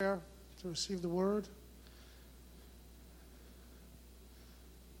to receive the word.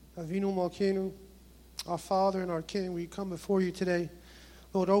 Avinu Malkeinu, our Father and our King, we come before you today.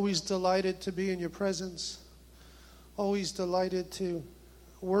 Lord, always delighted to be in your presence. Always delighted to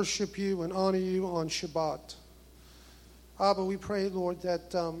worship you and honor you on Shabbat. Abba, we pray, Lord,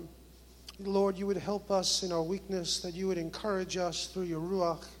 that, Lord, you would help us in our weakness, that you would encourage us through your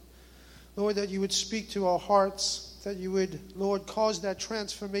Ruach. Lord, that you would speak to our hearts, that you would, Lord, cause that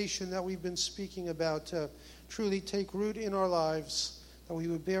transformation that we've been speaking about to truly take root in our lives, that we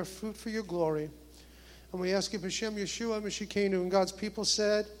would bear fruit for your glory. And we ask you, B'Shem Yeshua Meshikeinu, and God's people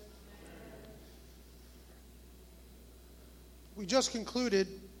said. We just concluded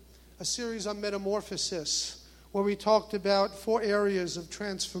a series on metamorphosis, where we talked about 4 areas of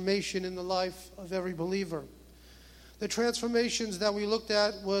transformation in the life of every believer. The transformations that we looked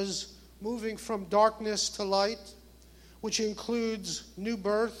at was moving from darkness to light, which includes new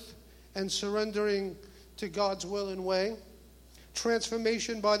birth and surrendering to God's will and way.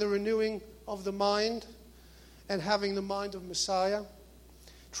 Transformation by the renewing of the mind and having the mind of Messiah.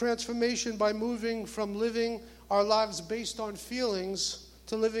 Transformation by moving from living our lives based on feelings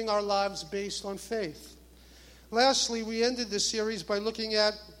to living our lives based on faith. Lastly, we ended this series by looking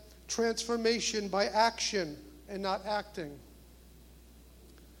at transformation by action and not acting.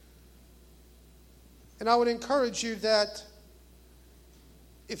 And I would encourage you that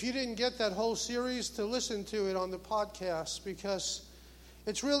if you didn't get that whole series, to listen to it on the podcast, because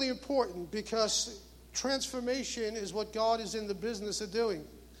it's really important, because transformation is what God is in the business of doing.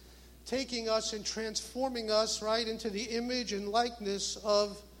 Taking us and transforming us right into the image and likeness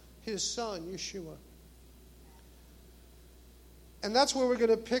of his Son, Yeshua. And that's where we're going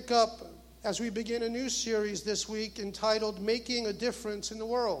to pick up as we begin a new series this week entitled Making a Difference in the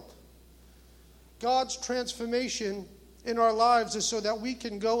World. God's transformation in our lives is so that we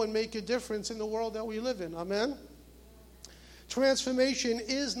can go and make a difference in the world that we live in. Amen? Transformation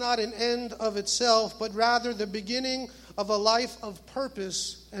is not an end of itself, but rather the beginning of a life of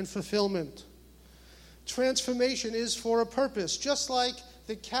purpose and fulfillment. Transformation is for a purpose, just like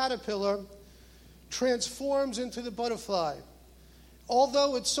the caterpillar transforms into the butterfly.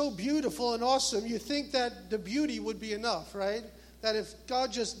 Although it's so beautiful and awesome, you think that the beauty would be enough, right? That if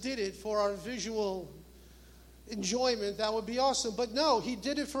God just did it for our visual enjoyment, that would be awesome. But no, he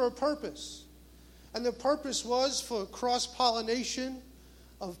did it for a purpose. And the purpose was for cross-pollination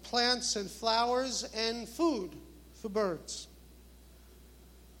of plants and flowers and food for birds.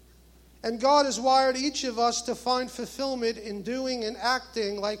 And God has wired each of us to find fulfillment in doing and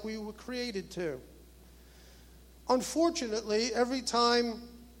acting like we were created to. Unfortunately, every time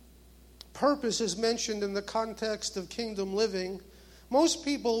purpose is mentioned in the context of kingdom living, most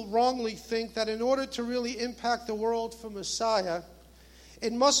people wrongly think that in order to really impact the world for Messiah,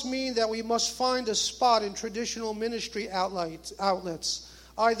 it must mean that we must find a spot in traditional ministry outlets,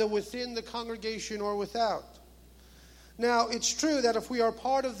 either within the congregation or without. Now, it's true that if we are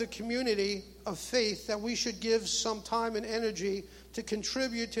part of the community of faith, that we should give some time and energy to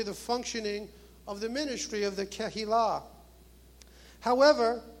contribute to the functioning of the ministry of the Kehillah.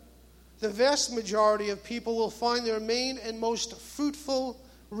 However, the vast majority of people will find their main and most fruitful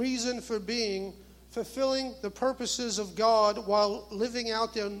reason for being fulfilling the purposes of God while living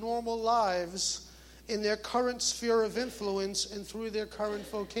out their normal lives in their current sphere of influence and through their current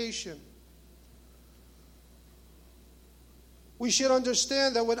vocation. We should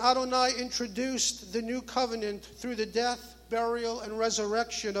understand that when Adonai introduced the new covenant through the death, burial, and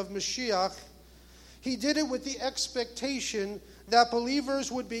resurrection of Mashiach, he did it with the expectation that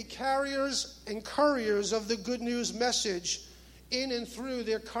believers would be carriers and couriers of the good news message in and through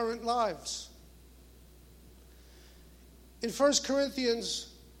their current lives. In 1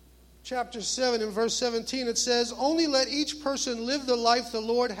 Corinthians chapter 7 and verse 17, it says, "Only let each person live the life the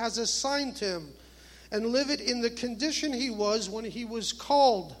Lord has assigned him, and live it in the condition he was when he was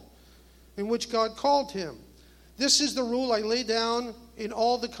called, in which God called him. This is the rule I lay down in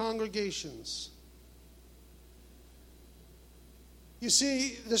all the congregations." You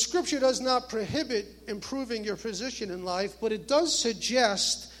see, the scripture does not prohibit improving your position in life, but it does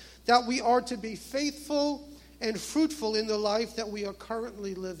suggest that we are to be faithful and fruitful in the life that we are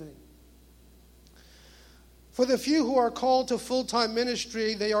currently living. For the few who are called to full-time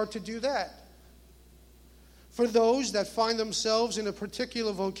ministry, they are to do that. For those that find themselves in a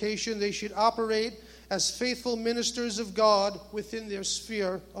particular vocation, they should operate as faithful ministers of God within their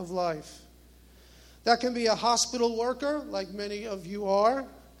sphere of life. That can be a hospital worker, like many of you are,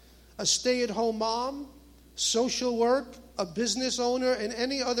 a stay-at-home mom, social work, a business owner, and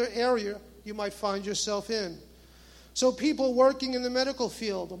any other area you might find yourself in. So people working in the medical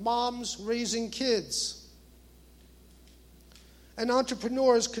field, moms raising kids, and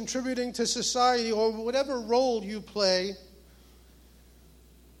entrepreneurs contributing to society, or whatever role you play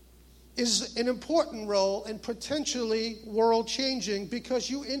is an important role and potentially world-changing because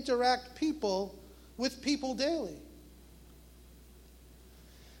you interact with people daily.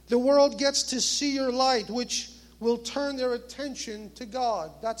 The world gets to see your light, which will turn their attention to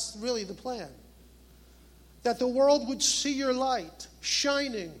God. That's really the plan. That the world would see your light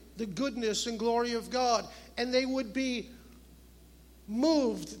shining, the goodness and glory of God, and they would be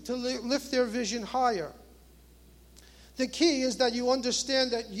moved to lift their vision higher. The key is that you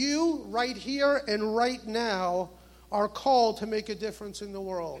understand that you, right here and right now, are called to make a difference in the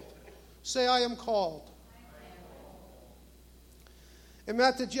world. Say, I am called. In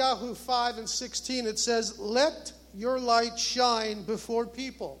Matthew 5:16, it says, let your light shine before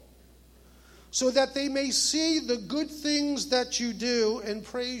people, so that they may see the good things that you do and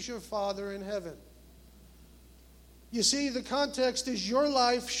praise your Father in heaven. You see, the context is your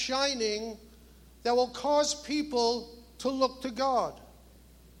life shining that will cause people to look to God.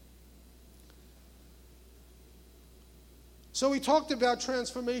 So we talked about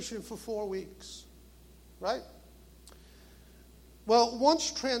transformation for 4 weeks, right? Well,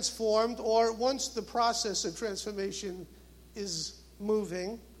 once transformed, or once the process of transformation is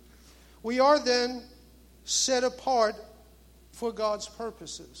moving, we are then set apart for God's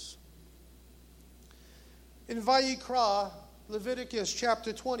purposes. In Vayikra, Leviticus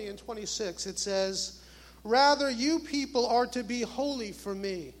chapter 20 and 26, it says, rather, you people are to be holy for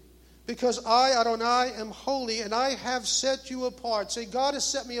me, because I, Adonai, am holy, and I have set you apart. Say, God has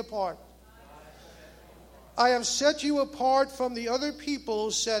set me apart. I have set you apart from the other people,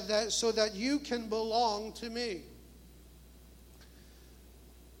 said that, so that you can belong to me.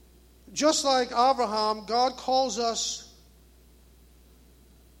 Just like Abraham, God calls us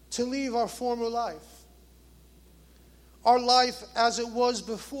to leave our former life. Our life as it was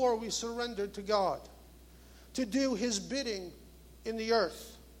before we surrendered to God, to do his bidding in the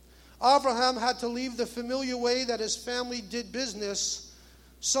earth. Abraham had to leave the familiar way that his family did business.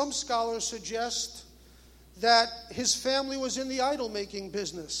 Some scholars suggest that his family was in the idol-making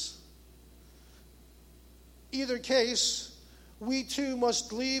business. Either case, we too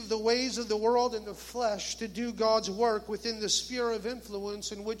must leave the ways of the world and the flesh to do God's work within the sphere of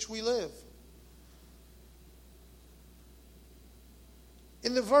influence in which we live.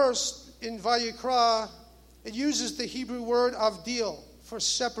 In the verse in Vayikra, it uses the Hebrew word avdil for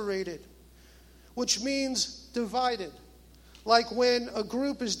separated, which means divided. Like when a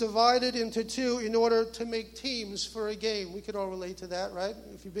group is divided into two in order to make teams for a game. We could all relate to that, right?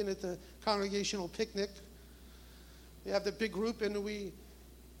 If you've been at the congregational picnic, you have the big group and we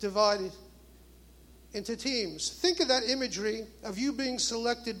divide it into teams. Think of that imagery of you being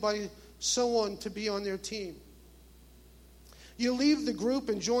selected by someone to be on their team. You leave the group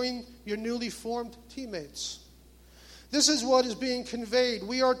and join your newly formed teammates. This is what is being conveyed.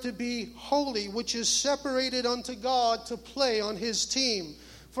 We are to be holy, which is separated unto God to play on his team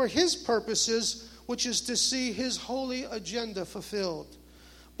for his purposes, which is to see his holy agenda fulfilled.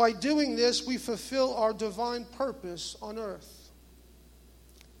 By doing this, we fulfill our divine purpose on earth.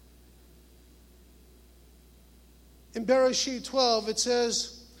 In Bereshit 12, it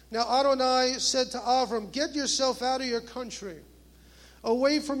says, now Adonai said to Avram, get yourself out of your country,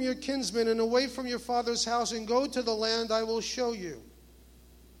 away from your kinsmen and away from your father's house, and go to the land I will show you.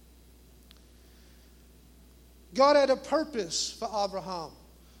 God had a purpose for Abraham,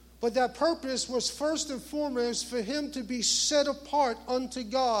 but that purpose was first and foremost for him to be set apart unto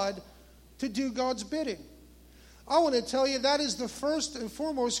God to do God's bidding. I want to tell you that is the first and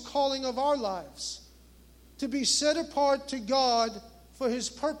foremost calling of our lives, to be set apart to God for his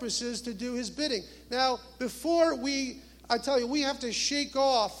purposes, to do his bidding. Now, before I tell you, we have to shake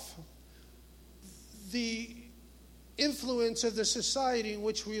off the influence of the society in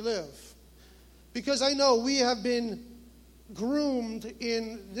which we live. Because I know we have been groomed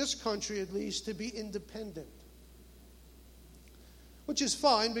in this country, at least, to be independent. Which is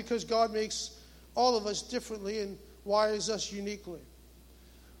fine, because God makes all of us differently and wires us uniquely.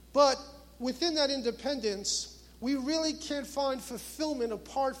 But within that independence, we really can't find fulfillment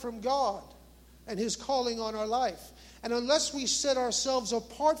apart from God and his calling on our life. And unless we set ourselves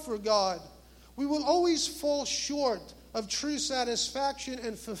apart for God, we will always fall short of true satisfaction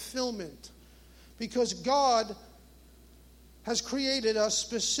and fulfillment, because God has created us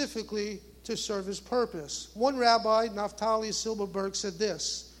specifically to serve his purpose. One rabbi, Naftali Silberberg, said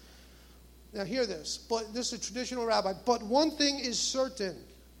this. Now hear this, but this is a traditional rabbi. But one thing is certain.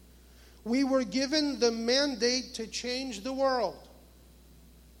 We were given the mandate to change the world.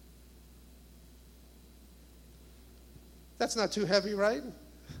 That's not too heavy, right?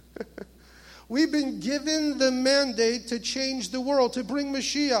 We've been given the mandate to change the world, to bring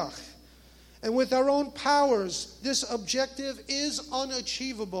Mashiach. And with our own powers, this objective is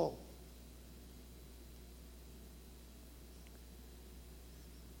unachievable.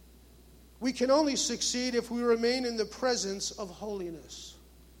 We can only succeed if we remain in the presence of holiness.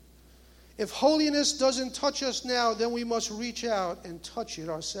 If holiness doesn't touch us now, then we must reach out and touch it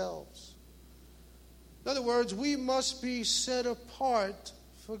ourselves. In other words, we must be set apart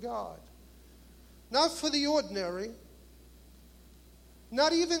for God. Not for the ordinary.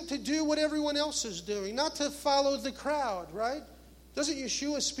 Not even to do what everyone else is doing. Not to follow the crowd, right? Doesn't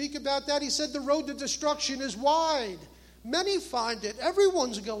Yeshua speak about that? He said the road to destruction is wide. Many find it.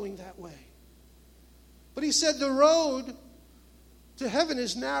 Everyone's going that way. But he said the road to heaven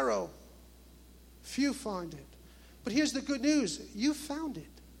is narrow. Few find it. But here's the good news. You found it.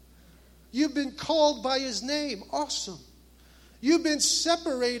 You've been called by his name. Awesome. You've been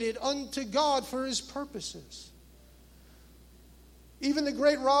separated unto God for his purposes. Even the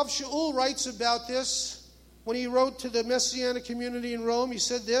great Rav Shaul writes about this when he wrote to the Messianic community in Rome. He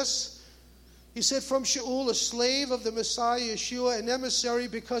said this. He said, from Shaul, a slave of the Messiah Yeshua, an emissary,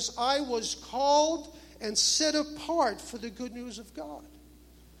 because I was called and set apart for the good news of God.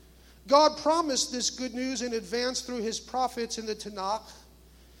 God promised this good news in advance through his prophets in the Tanakh.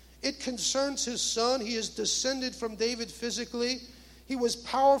 It concerns his son. He is descended from David physically. He was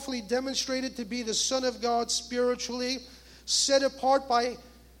powerfully demonstrated to be the Son of God spiritually, set apart by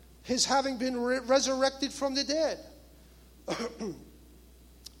his having been resurrected from the dead.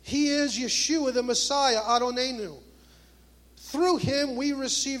 He is Yeshua the Messiah, Adonenu. Through him we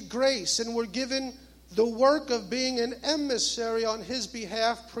received grace and were given the work of being an emissary on his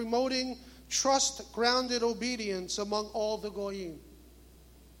behalf, promoting trust-grounded obedience among all the Goyim,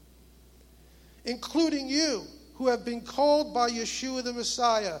 including you who have been called by Yeshua the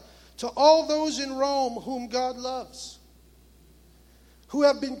Messiah, to all those in Rome whom God loves, who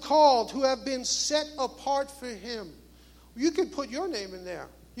have been called, who have been set apart for him. You could put your name in there.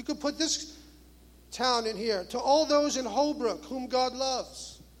 You could put this town in here. To all those in Holbrook whom God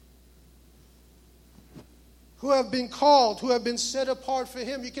loves, who have been called, who have been set apart for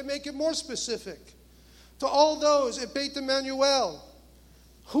him. You can make it more specific. To all those at Beit Emmanuel,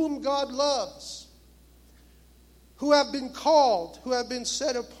 whom God loves, who have been called, who have been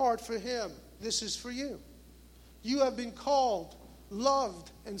set apart for him. This is for you. You have been called, loved,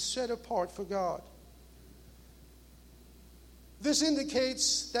 and set apart for God. This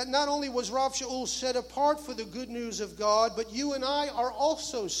indicates that not only was Rav Shaul set apart for the good news of God, but you and I are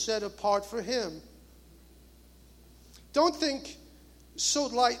also set apart for him. Don't think so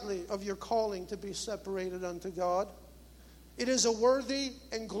lightly of your calling to be separated unto God. It is a worthy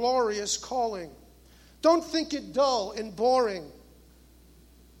and glorious calling. Don't think it dull and boring,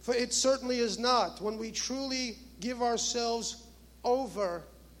 for it certainly is not when we truly give ourselves over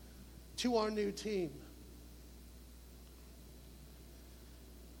to our new team.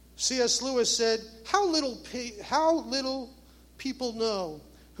 C.S. Lewis said, how little people know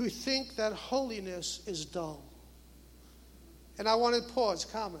who think that holiness is dull. And I want to pause,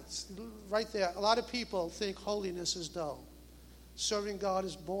 comments, right there. A lot of people think holiness is dull. Serving God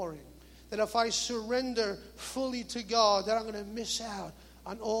is boring. That if I surrender fully to God, that I'm going to miss out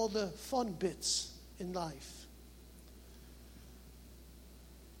on all the fun bits in life.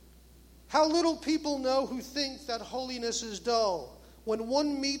 How little people know who think that holiness is dull. When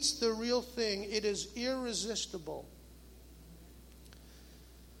one meets the real thing, it is irresistible.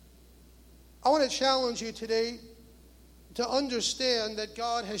 I want to challenge you today to understand that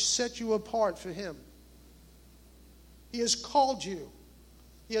God has set you apart for him. He has called you.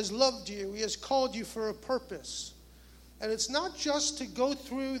 He has loved you. He has called you for a purpose. And it's not just to go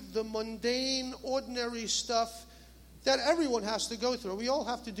through the mundane, ordinary stuff that everyone has to go through. We all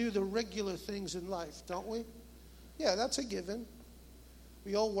have to do the regular things in life, don't we? Yeah, that's a given.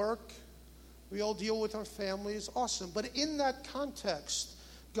 We all work. We all deal with our families. Awesome. But in that context,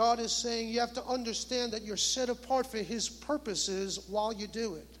 God is saying you have to understand that you're set apart for his purposes while you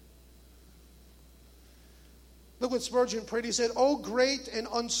do it. Look what Spurgeon prayed. He said, "O great and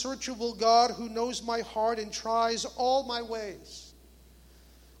unsearchable God, who knows my heart and tries all my ways.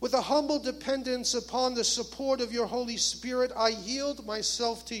 With a humble dependence upon the support of your Holy Spirit, I yield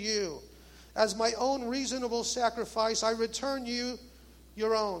myself to you. As my own reasonable sacrifice, I return you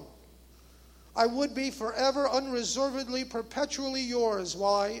your own. I would be forever, unreservedly, perpetually yours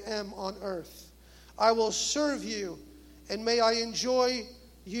while I am on earth. I will serve you, and may I enjoy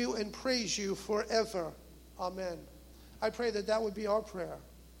you and praise you forever. Amen. I pray that that would be our prayer.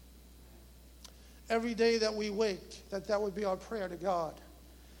 Every day that we wake, that would be our prayer to God.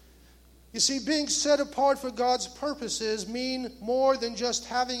 You see, being set apart for God's purposes mean more than just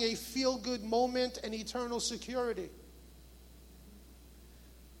having a feel-good moment and eternal security.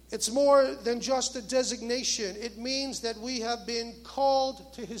 It's more than just a designation. It means that we have been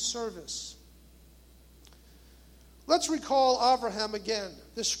called to his service. Let's recall Abraham again.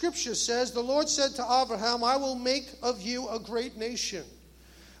 The scripture says, the Lord said to Abraham, I will make of you a great nation.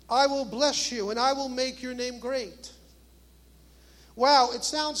 I will bless you, and I will make your name great. Wow, it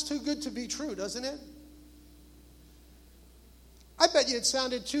sounds too good to be true, doesn't it? I bet you it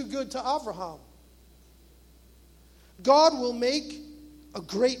sounded too good to Abraham. God will make a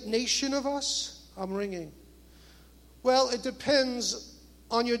great nation of us? I'm ringing. Well, it depends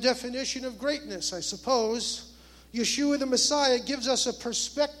on your definition of greatness, I suppose. Yeshua the Messiah gives us a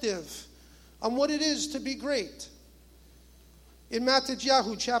perspective on what it is to be great. In Matthew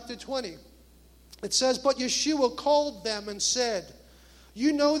chapter 20, it says, but Yeshua called them and said,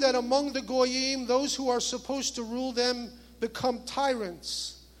 you know that among the Goyim, those who are supposed to rule them become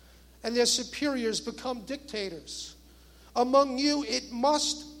tyrants, and their superiors become dictators. Among you, it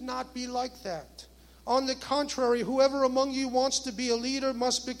must not be like that. On the contrary, whoever among you wants to be a leader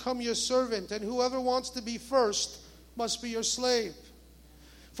must become your servant, and whoever wants to be first must be your slave.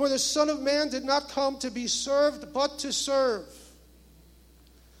 For the Son of Man did not come to be served, but to serve,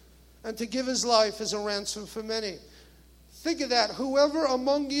 and to give his life as a ransom for many. Think of that. Whoever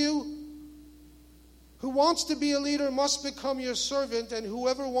among you who wants to be a leader must become your servant, and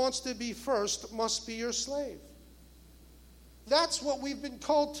whoever wants to be first must be your slave. That's what we've been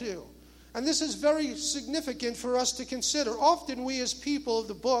called to. And this is very significant for us to consider. Often we as people of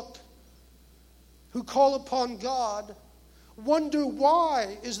the book who call upon God wonder,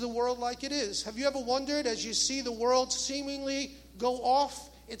 why is the world like it is? Have you ever wondered, as you see the world seemingly go off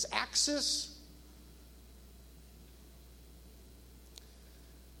its axis?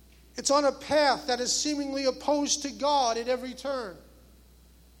 It's on a path that is seemingly opposed to God at every turn.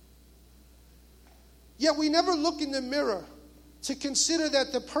 Yet we never look in the mirror to consider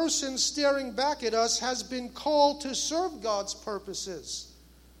that the person staring back at us has been called to serve God's purposes,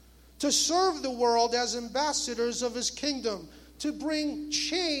 to serve the world as ambassadors of his kingdom, to bring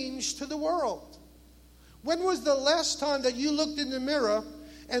change to the world. When was the last time that you looked in the mirror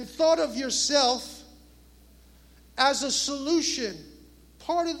and thought of yourself as a solution,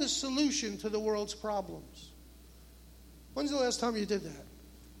 part of the solution to the world's problems? When's the last time you did that?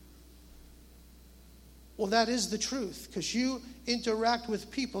 Well, that is the truth, because you interact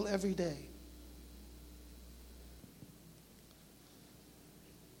with people every day.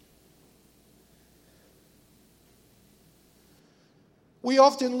 We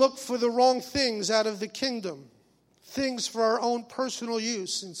often look for the wrong things out of the kingdom, things for our own personal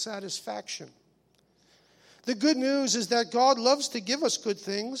use and satisfaction. The good news is that God loves to give us good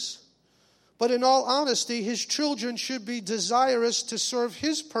things, but in all honesty, his children should be desirous to serve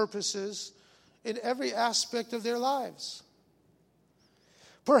his purposes in every aspect of their lives.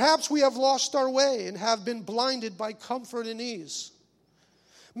 Perhaps we have lost our way and have been blinded by comfort and ease.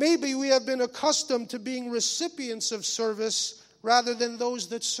 Maybe we have been accustomed to being recipients of service rather than those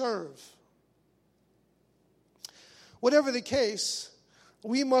that serve. Whatever the case,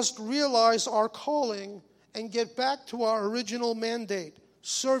 we must realize our calling and get back to our original mandate,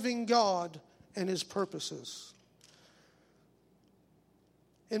 serving God and his purposes.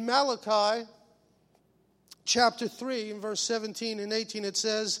 In Malachi chapter 3, in verse 17 and 18, it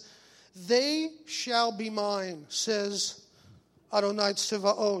says, they shall be mine, says Adonai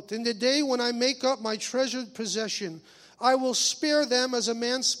Tsevaot. In the day when I make up my treasured possession, I will spare them as a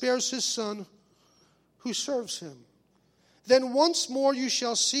man spares his son who serves him. Then once more you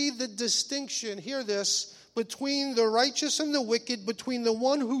shall see the distinction, hear this, between the righteous and the wicked, between the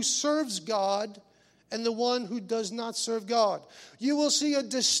one who serves God and the one who does not serve God. You will see a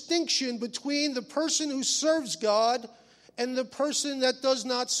distinction between the person who serves God and the person that does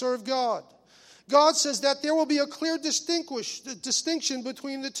not serve God. God says that there will be a clear distinction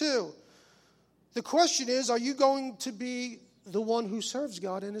between the two. The question is, are you going to be the one who serves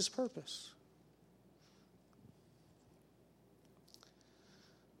God and his purpose?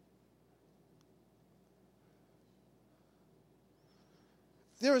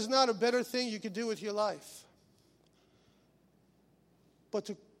 There is not a better thing you could do with your life but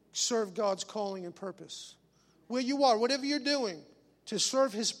to serve God's calling and purpose. Where you are, whatever you're doing, to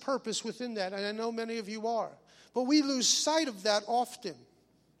serve his purpose within that. And I know many of you are. But we lose sight of that often.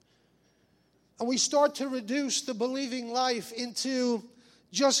 And we start to reduce the believing life into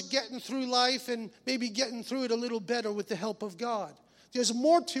just getting through life and maybe getting through it a little better with the help of God. There's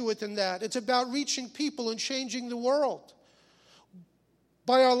more to it than that. It's about reaching people and changing the world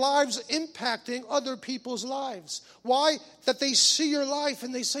by our lives impacting other people's lives. Why? That they see your life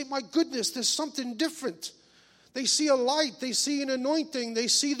and they say, my goodness, there's something different. They see a light, they see an anointing, they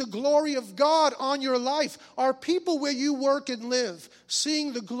see the glory of God on your life. Are people where you work and live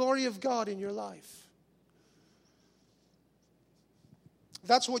seeing the glory of God in your life?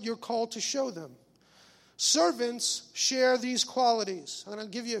 That's what you're called to show them. Servants share these qualities. I'm going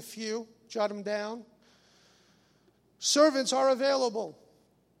to give you a few. Jot them down. Servants are available.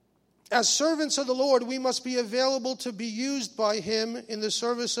 As servants of the Lord, we must be available to be used by Him in the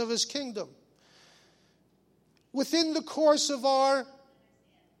service of His kingdom. Within the course of our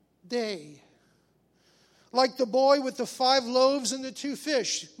day. Like the boy with the 5 loaves and the 2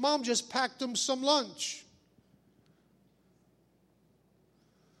 fish. Mom just packed him some lunch.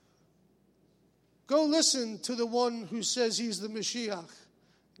 Go listen to the one who says he's the Mashiach.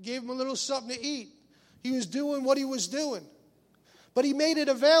 Gave him a little something to eat. He was doing what he was doing. But he made it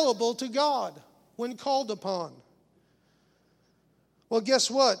available to God when called upon. Well,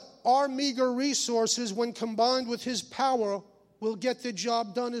 guess what? Our meager resources, when combined with His power, will get the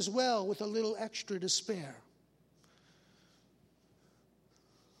job done as well with a little extra to spare.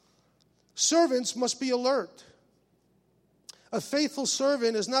 Servants must be alert. A faithful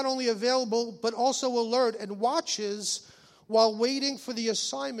servant is not only available, but also alert and watches while waiting for the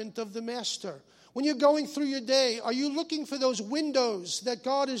assignment of the master. When you're going through your day, are you looking for those windows that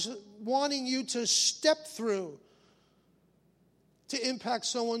God is wanting you to step through to impact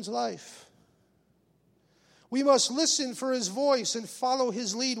someone's life? We must listen for His voice and follow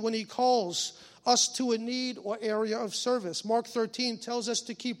His lead when He calls us to a need or area of service. Mark 13 tells us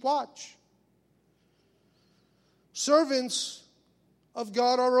to keep watch. Servants of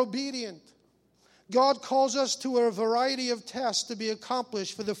God are obedient. God calls us to a variety of tasks to be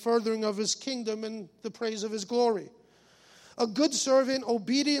accomplished for the furthering of His kingdom and the praise of His glory. A good servant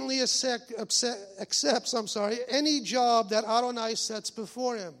obediently accepts any job that Adonai sets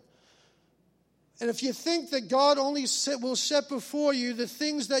before him. And if you think that God only will set before you the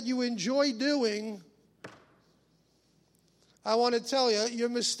things that you enjoy doing, I want to tell you, you're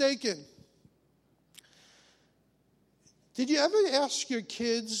mistaken. Did you ever ask your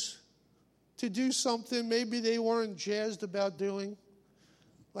kids to do something maybe they weren't jazzed about doing,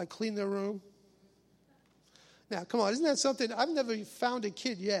 like clean their room? Now, come on, isn't that something? I've never found a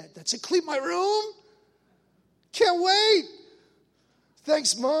kid yet that said, clean my room? Can't wait.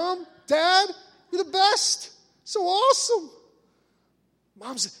 Thanks, Mom, Dad, you're the best. So awesome.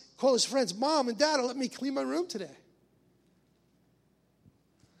 Call his friends, Mom and Dad will let me clean my room today.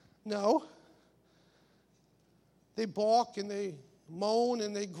 No. They balk and they moan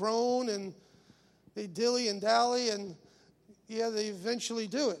and they groan and they dilly and dally, and yeah, they eventually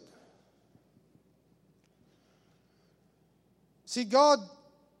do it. See, God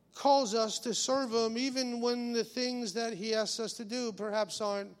calls us to serve Him even when the things that He asks us to do perhaps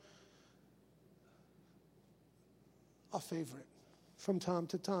aren't a favorite from time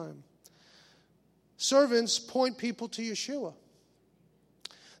to time. Servants point people to Yeshua.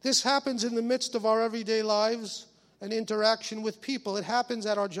 This happens in the midst of our everyday lives and interaction with people. It happens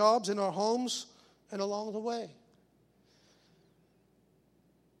at our jobs, in our homes, and along the way.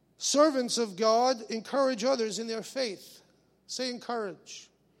 Servants of God encourage others in their faith. Say encourage.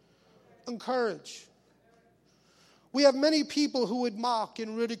 Encourage. We have many people who would mock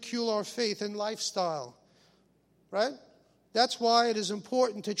and ridicule our faith and lifestyle. Right? That's why it is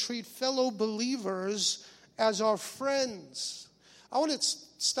important to treat fellow believers as our friends. I want to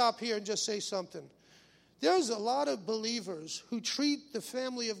stop here and just say something. There's a lot of believers who treat the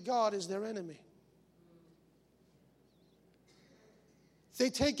family of God as their enemy. They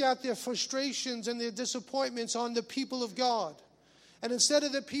take out their frustrations and their disappointments on the people of God. And instead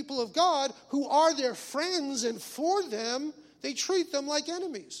of the people of God, who are their friends and for them, they treat them like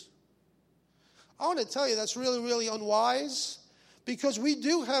enemies. I want to tell you that's really, really unwise, because we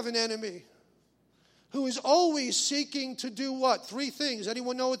do have an enemy who is always seeking to do what? 3 things.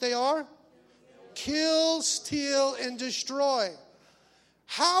 Anyone know what they are? Kill, steal, and destroy.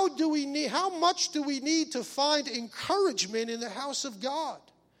 How much do we need to find encouragement in the house of God?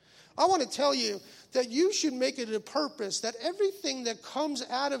 I want to tell you that you should make it a purpose that everything that comes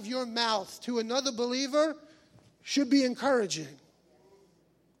out of your mouth to another believer should be encouraging.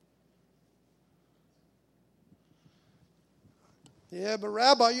 Yeah, but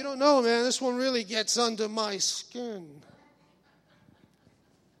Rabbi, you don't know, man. This one really gets under my skin.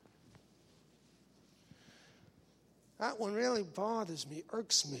 That one really bothers me,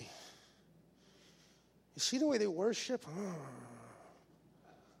 irks me. You see the way they worship?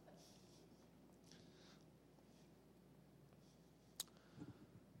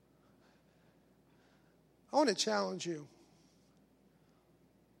 I want to challenge you.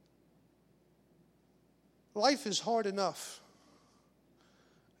 Life is hard enough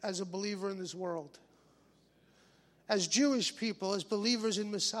as a believer in this world. As Jewish people, as believers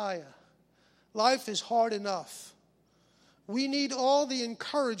in Messiah, life is hard enough. We need all the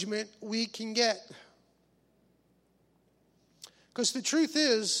encouragement we can get. Because the truth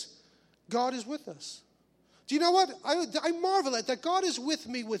is, God is with us. Do you know what? I marvel at that. God is with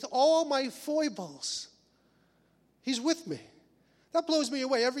me with all my foibles. He's with me. That blows me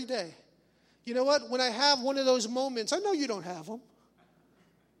away every day. You know what? When I have one of those moments, I know you don't have them.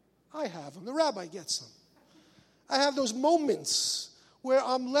 I have them. The rabbi gets them. I have those moments where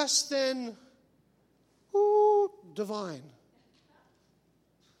I'm less than divine.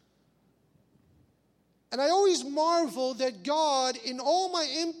 And I always marvel that God, in all my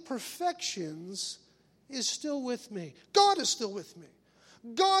imperfections, is still with me. God is still with me.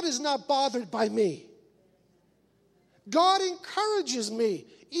 God is not bothered by me. God encourages me,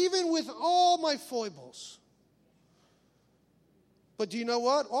 even with all my foibles. But do you know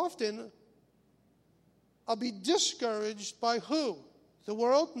what? Often, I'll be discouraged by who? The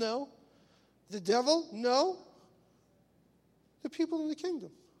world? No. The devil? No. The people in the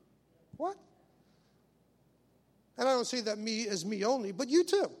kingdom. What? And I don't say that me as me only, but you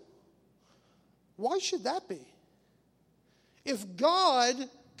too. Why should that be? If God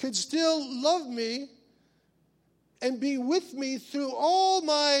could still love me and be with me through all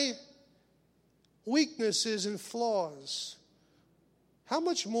my weaknesses and flaws, how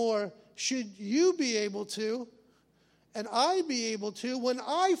much more should you be able to, and I be able to, when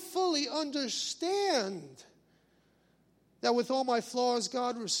I fully understand that with all my flaws,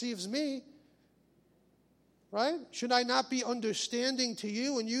 God receives me, right? Should I not be understanding to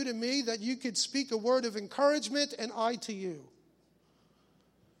you and you to me that you could speak a word of encouragement and I to you?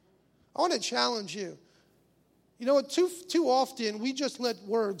 I want to challenge you. You know what? Too often we just let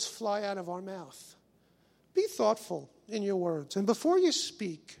words fly out of our mouth. Be thoughtful in your words. And before you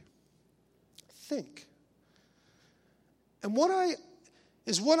speak, think. And what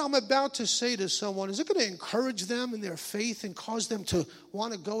I'm about to say to someone, is it going to encourage them in their faith and cause them to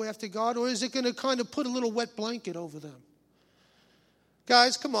want to go after God? Or is it going to kind of put a little wet blanket over them?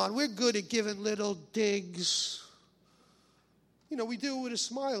 Guys, come on. We're good at giving little digs. You know, we do it with a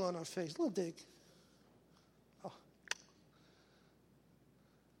smile on our face. A little dig. Oh.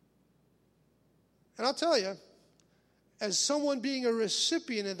 And I'll tell you, as someone being a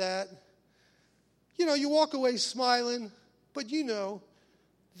recipient of that, you know, you walk away smiling, but you know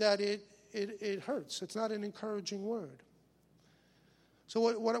that it hurts. It's not an encouraging word. So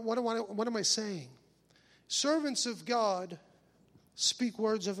what am I saying? Servants of God speak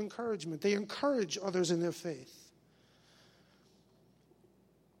words of encouragement. They encourage others in their faith.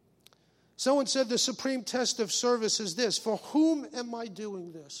 Someone said the supreme test of service is this: for whom am I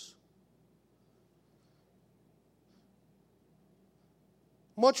doing this?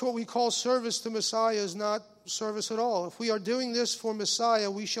 Much what we call service to Messiah is not service at all. If we are doing this for Messiah,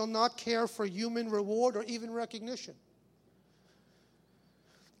 we shall not care for human reward or even recognition.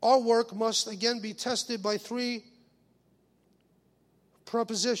 Our work must again be tested by three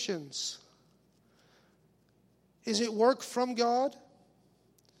propositions. Is it work from God?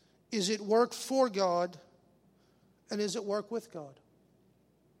 Is it work for God? And is it work with God?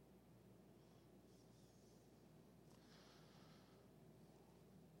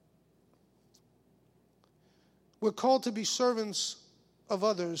 We're called to be servants of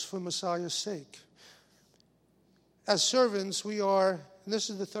others for Messiah's sake. As servants, we are, and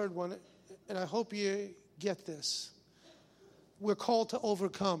this is the third one, and I hope you get this. We're called to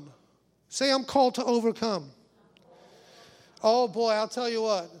overcome. Say, I'm called to overcome. Oh boy, I'll tell you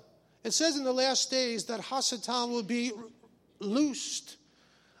what. It says in the last days that Hasatan will be loosed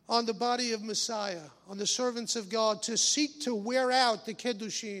on the body of Messiah, on the servants of God, to seek to wear out the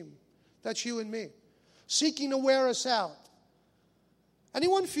Kedushim. That's you and me. Seeking to wear us out.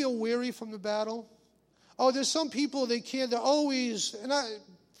 Anyone feel weary from the battle? Oh, there's some people, they can't, they're always,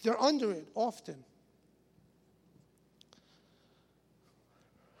 they're under it often.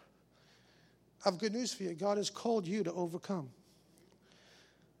 I have good news for you. God has called you to overcome.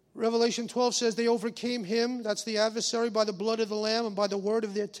 Revelation 12 says they overcame him, that's the adversary, by the blood of the Lamb and by the word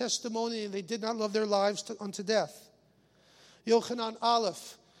of their testimony, and they did not love their lives unto death. Yochanan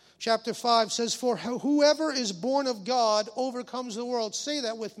Aleph, chapter 5 says, for whoever is born of God overcomes the world. Say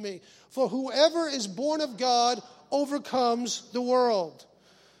that with me. For whoever is born of God overcomes the world.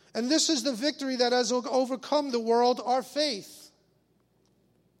 And this is the victory that has overcome the world, our faith.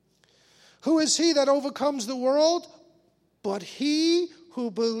 Who is he that overcomes the world? But he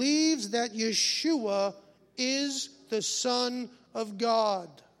who believes that Yeshua is the Son of God.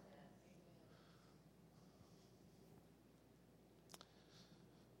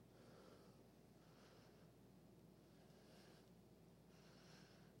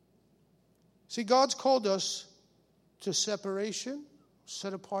 See, God's called us to separation,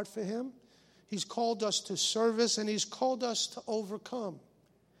 set apart for him. He's called us to service, and he's called us to overcome.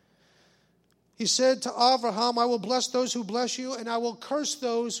 He said to Abraham, I will bless those who bless you, and I will curse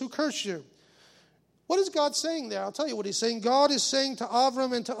those who curse you. What is God saying there? I'll tell you what he's saying. God is saying to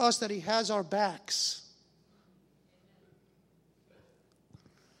Abraham and to us that he has our backs.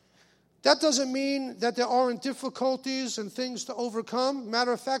 That doesn't mean that there aren't difficulties and things to overcome.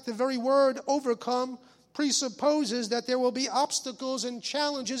 Matter of fact, the very word overcome presupposes that there will be obstacles and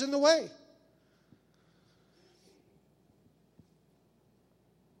challenges in the way.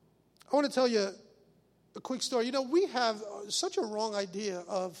 I want to tell you a quick story. You know, we have such a wrong idea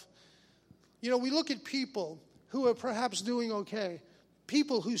of, we look at people who are perhaps doing okay,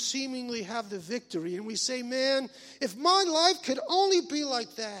 people who seemingly have the victory, and we say, man, if my life could only be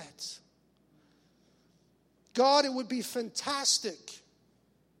like that, God, it would be fantastic.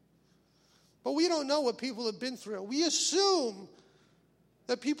 But we don't know what people have been through. We assume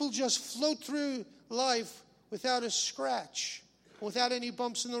that people just float through life without a scratch, without any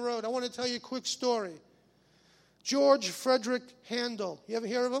bumps in the road. I want to tell you a quick story. George Frederick Handel. You ever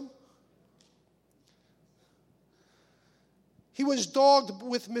hear of him? He was dogged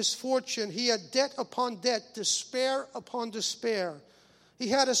with misfortune. He had debt upon debt, despair upon despair. He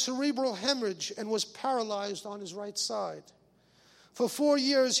had a cerebral hemorrhage and was paralyzed on his right side. For 4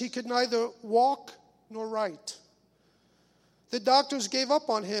 years, he could neither walk nor write. The doctors gave up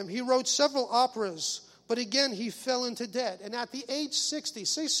on him. He wrote several operas, but again, he fell into debt. And at the age 60,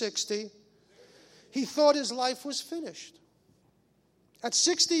 say 60, he thought his life was finished. At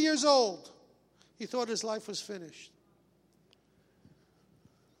 60 years old, he thought his life was finished.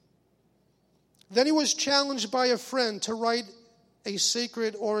 Then he was challenged by a friend to write a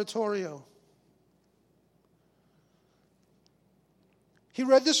sacred oratorio. He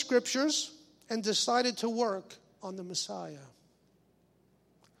read the scriptures and decided to work on the Messiah.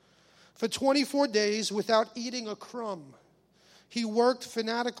 For 24 days, without eating a crumb, he worked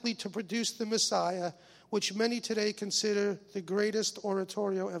fanatically to produce the Messiah, which many today consider the greatest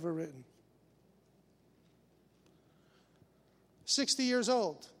oratorio ever written. 60 years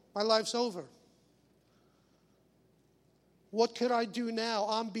old. My life's over. What could I do now?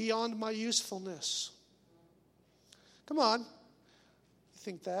 I'm beyond my usefulness. Come on. We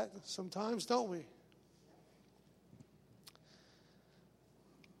think that sometimes, don't we?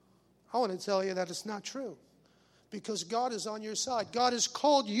 I want to tell you that it's not true. Because God is on your side. God has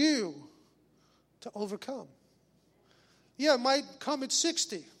called you to overcome. Yeah, it might come at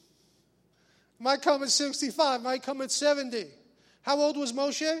 60. It might come at 65. It might come at 70. How old was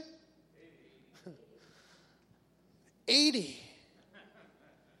Moshe? 80.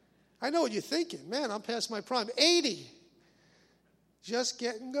 I know what you're thinking. Man, I'm past my prime. 80. Just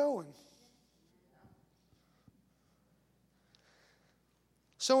getting going.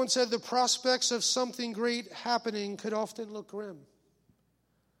 Someone said the prospects of something great happening could often look grim.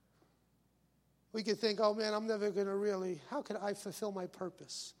 We could think, oh man, I'm never going to really, how can I fulfill my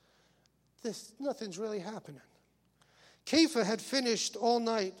purpose? Nothing's really happening. Kepha had fished all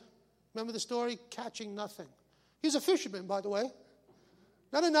night. Remember the story? Catching nothing. He's a fisherman, by the way.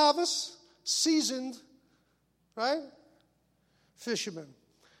 Not a novice, seasoned, right? Fisherman.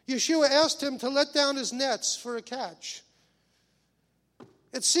 Yeshua asked him to let down his nets for a catch.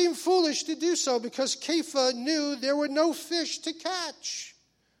 It seemed foolish to do so because Kepha knew there were no fish to catch.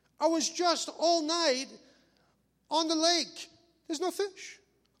 I was just all night on the lake. There's no fish.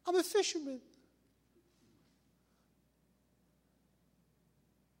 I'm a fisherman.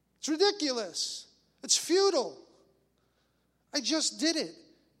 It's ridiculous. It's futile. I just did it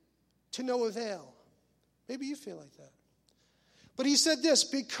to no avail. Maybe you feel like that. But he said this,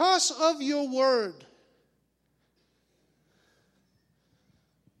 because of your word,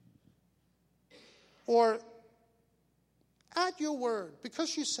 or at your word,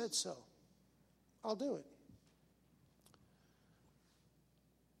 because you said so, I'll do it.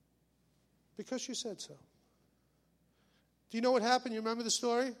 Because you said so. Do you know what happened? You remember the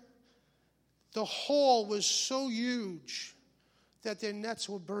story? The haul was so huge that their nets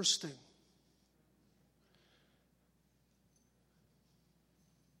were bursting.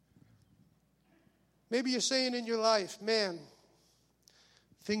 Maybe you're saying in your life, man,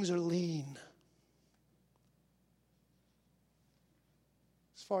 things are lean.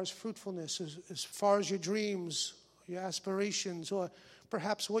 As far as fruitfulness, as far as your dreams, your aspirations, or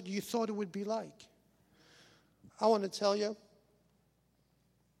perhaps what you thought it would be like. I want to tell you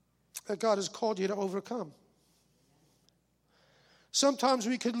that God has called you to overcome. Sometimes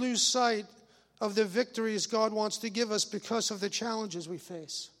we could lose sight of the victories God wants to give us because of the challenges we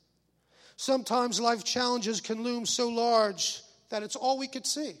face. Sometimes life challenges can loom so large that it's all we could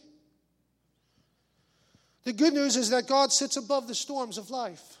see. The good news is that God sits above the storms of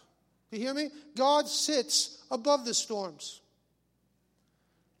life. You hear me? God sits above the storms.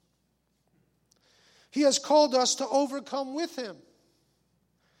 He has called us to overcome with Him.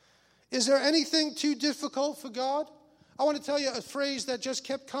 Is there anything too difficult for God? I want to tell you a phrase that just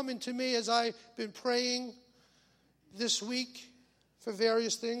kept coming to me as I've been praying this week for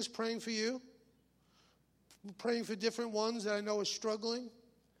various things, praying for you, praying for different ones that I know are struggling.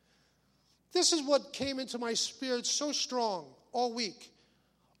 This is what came into my spirit so strong all week.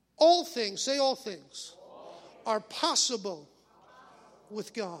 All things, say all things, are possible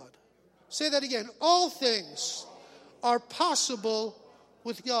with God. Say that again. All things are possible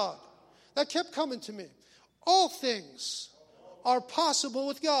with God. That kept coming to me. All things are possible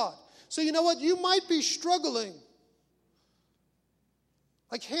with God. So you know what? You might be struggling.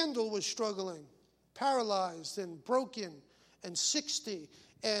 Like Handel was struggling, paralyzed and broken and 60,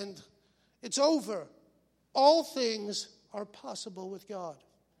 and it's over. All things are possible with God.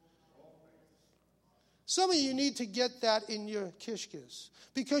 Some of you need to get that in your kishkis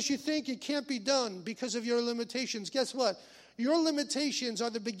because you think it can't be done because of your limitations. Guess what? Your limitations are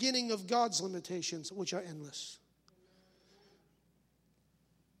the beginning of God's limitations, which are endless.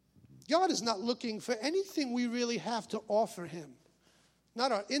 God is not looking for anything we really have to offer Him.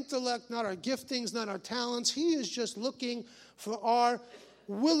 Not our intellect, not our giftings, not our talents. He is just looking for our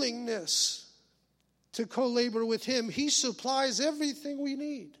willingness to co-labor with Him. He supplies everything we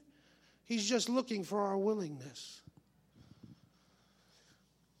need. He's just looking for our willingness.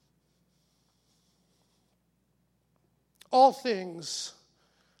 All things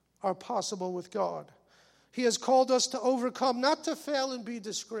are possible with God. He has called us to overcome, not to fail and be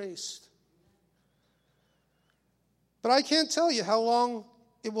disgraced. But I can't tell you how long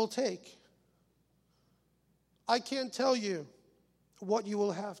it will take. I can't tell you what you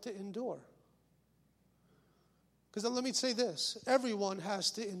will have to endure. Because let me say this, everyone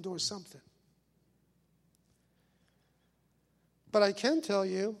has to endure something. But I can tell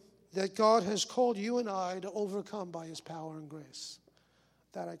you that God has called you and I to overcome by His power and grace.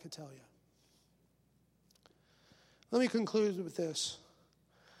 That I could tell you. Let me conclude with this.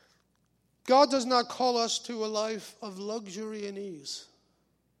 God does not call us to a life of luxury and ease.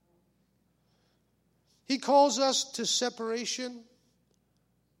 He calls us to separation,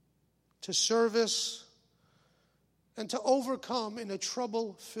 to service, and to overcome in a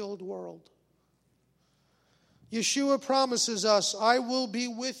trouble-filled world. Yeshua promises us, I will be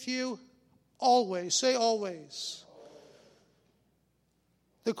with you always. Say always.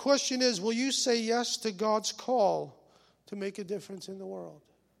 The question is, will you say yes to God's call to make a difference in the world?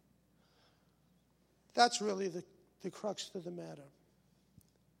 That's really the crux of the matter.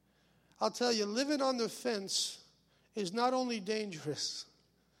 I'll tell you, living on the fence is not only dangerous,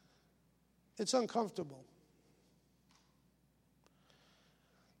 it's uncomfortable.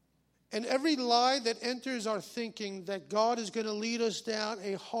 And every lie that enters our thinking that God is going to lead us down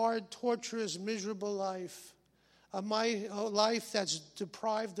a hard, torturous, miserable life, a life that's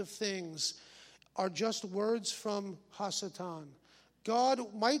deprived of things, are just words from Hasatan. God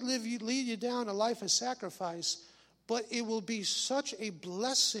might lead you down a life of sacrifice, but it will be such a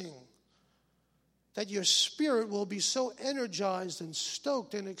blessing that your spirit will be so energized and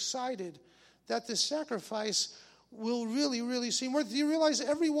stoked and excited that the sacrifice will really, really seem worth it. Do you realize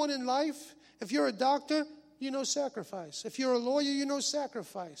everyone in life, if you're a doctor, you know sacrifice. If you're a lawyer, you know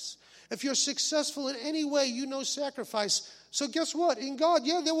sacrifice. If you're successful in any way, you know sacrifice. So guess what? In God,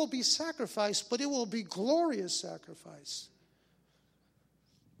 yeah, there will be sacrifice, but it will be glorious sacrifice.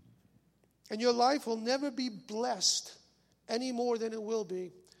 And your life will never be blessed any more than it will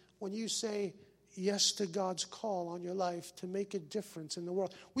be when you say yes to God's call on your life to make a difference in the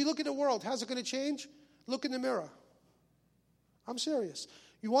world. We look at the world. How's it going to change? Look in the mirror. I'm serious.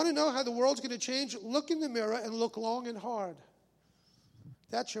 You want to know how the world's going to change? Look in the mirror and look long and hard.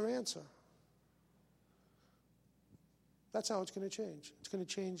 That's your answer. That's how it's going to change. It's going to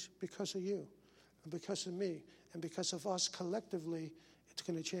change because of you and because of me and because of us collectively. It's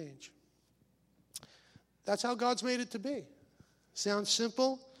going to change. That's how God's made it to be. Sounds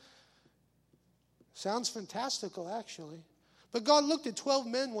simple. Sounds fantastical, actually. But God looked at 12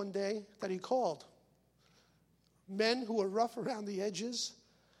 men one day that he called. Men who were rough around the edges.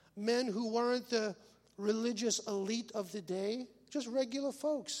 Men who weren't the religious elite of the day. Just regular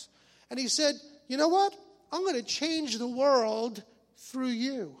folks. And he said, you know what? I'm going to change the world through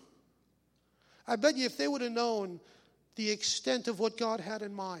you. I bet you if they would have known the extent of what God had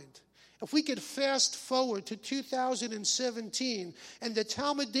in mind. If we could fast forward to 2017 and the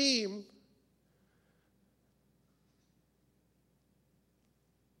Talmudim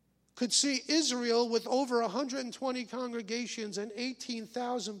could see Israel with over 120 congregations and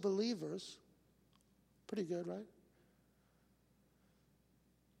 18,000 believers. Pretty good, right?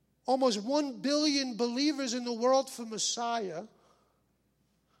 Almost 1 billion believers in the world for Messiah.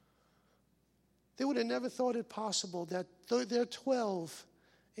 They would have never thought it possible that their 12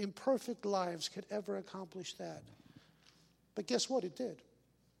 imperfect lives could ever accomplish that. But guess what? It did.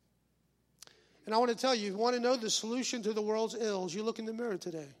 And I want to tell you, if you want to know the solution to the world's ills, you look in the mirror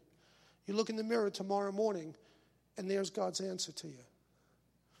today. You look in the mirror tomorrow morning, and there's God's answer to you.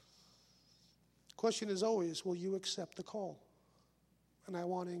 The question is always, will you accept the call? And I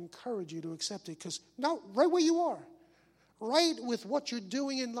want to encourage you to accept it, because now, right where you are, right with what you're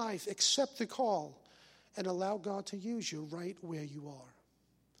doing in life, accept the call and allow God to use you right where you are.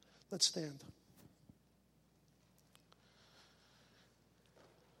 Let's stand.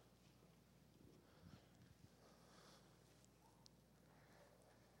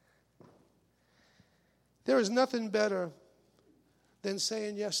 There is nothing better than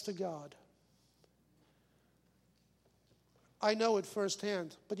saying yes to God. I know it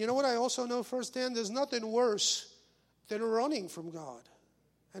firsthand. But you know what I also know firsthand? There's nothing worse than running from God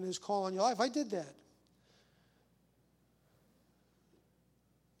and his call on your life. I did that.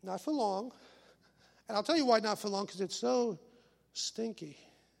 Not for long. And I'll tell you why not for long, because it's so stinky.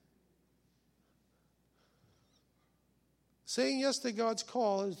 Saying yes to God's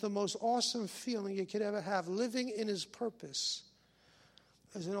call is the most awesome feeling you could ever have. Living in his purpose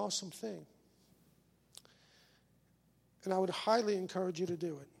is an awesome thing. And I would highly encourage you to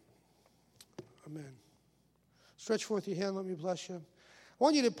do it. Amen. Stretch forth your hand. Let me bless you. I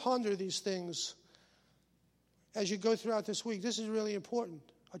want you to ponder these things as you go throughout this week. This is really important.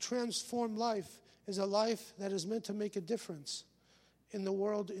 A transformed life is a life that is meant to make a difference in the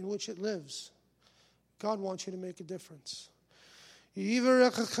world in which it lives. God wants you to make a difference.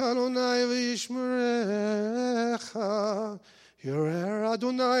 Yivarechecha Adonai v'yishmerecha, Yoreh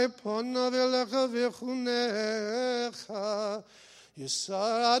Adonai panav elecha v'chunecha,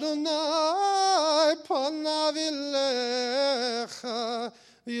 Yisar Adonai panav elecha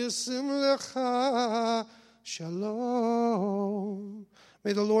v'yisim lecha shalom.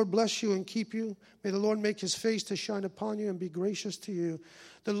 May the Lord bless you and keep you. May the Lord make his face to shine upon you and be gracious to you.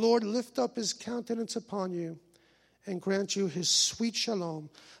 The Lord lift up his countenance upon you and grant you his sweet shalom.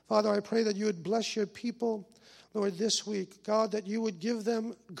 Father, I pray that you would bless your people, Lord, this week. God, that you would give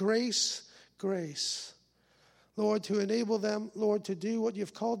them grace. Lord, to enable them, Lord, to do what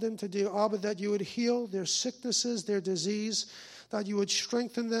you've called them to do. Abba, that you would heal their sicknesses, their disease, that you would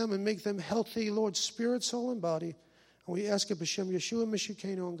strengthen them and make them healthy, Lord, spirit, soul, and body. And we ask it b'shem Yeshua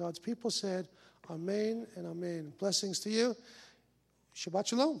Mishikeinu, and God's people said, Amen and Amen. Blessings to you. Shabbat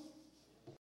Shalom.